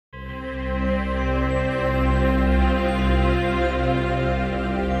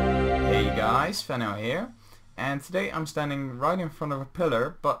guys, Fenno here, and today I'm standing right in front of a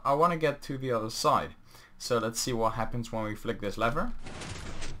pillar, but I want to get to the other side. So let's see what happens when we flick this lever.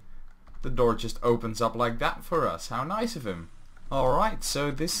 The door just opens up like that for us. How nice of him. Alright,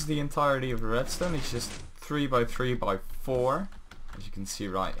 so this is the entirety of the redstone. It's just 3 by 3 by 4, as you can see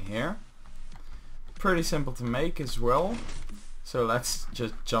right here. Pretty simple to make as well. So let's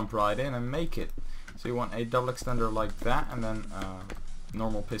just jump right in and make it. So you want a double extender like that, and then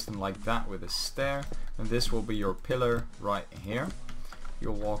normal piston like that with a stair, and this will be your pillar right here.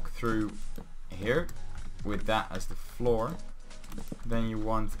 You'll walk through here with that as the floor. Then you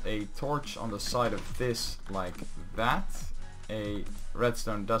want a torch on the side of this like that, a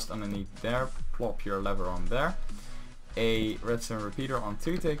redstone dust underneath there, plop your lever on there, a redstone repeater on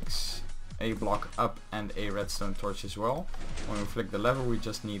 2 ticks, a block up, and a redstone torch as well. When we flick the lever, we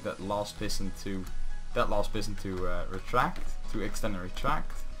just need that last piston to retract, to extend and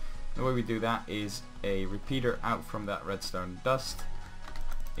retract. The way we do that is a repeater out from that redstone dust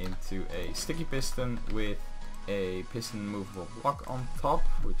into a sticky piston with a piston movable block on top,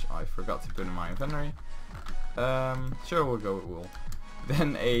 which I forgot to put in my inventory. Sure, we'll go with wool.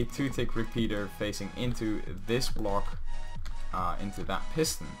 Then a 2-tick repeater facing into this block, into that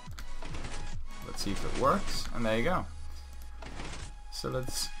piston. Let's see if it works, and there you go. So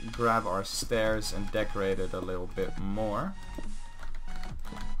let's grab our stairs and decorate it a little bit more.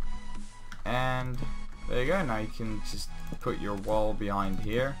 And there you go, now you can just put your wall behind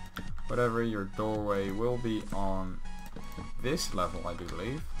here. Whatever your doorway will be on this level, I do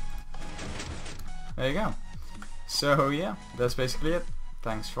believe. There you go. So yeah, that's basically it.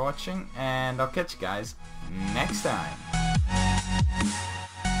 Thanks for watching, and I'll catch you guys next time.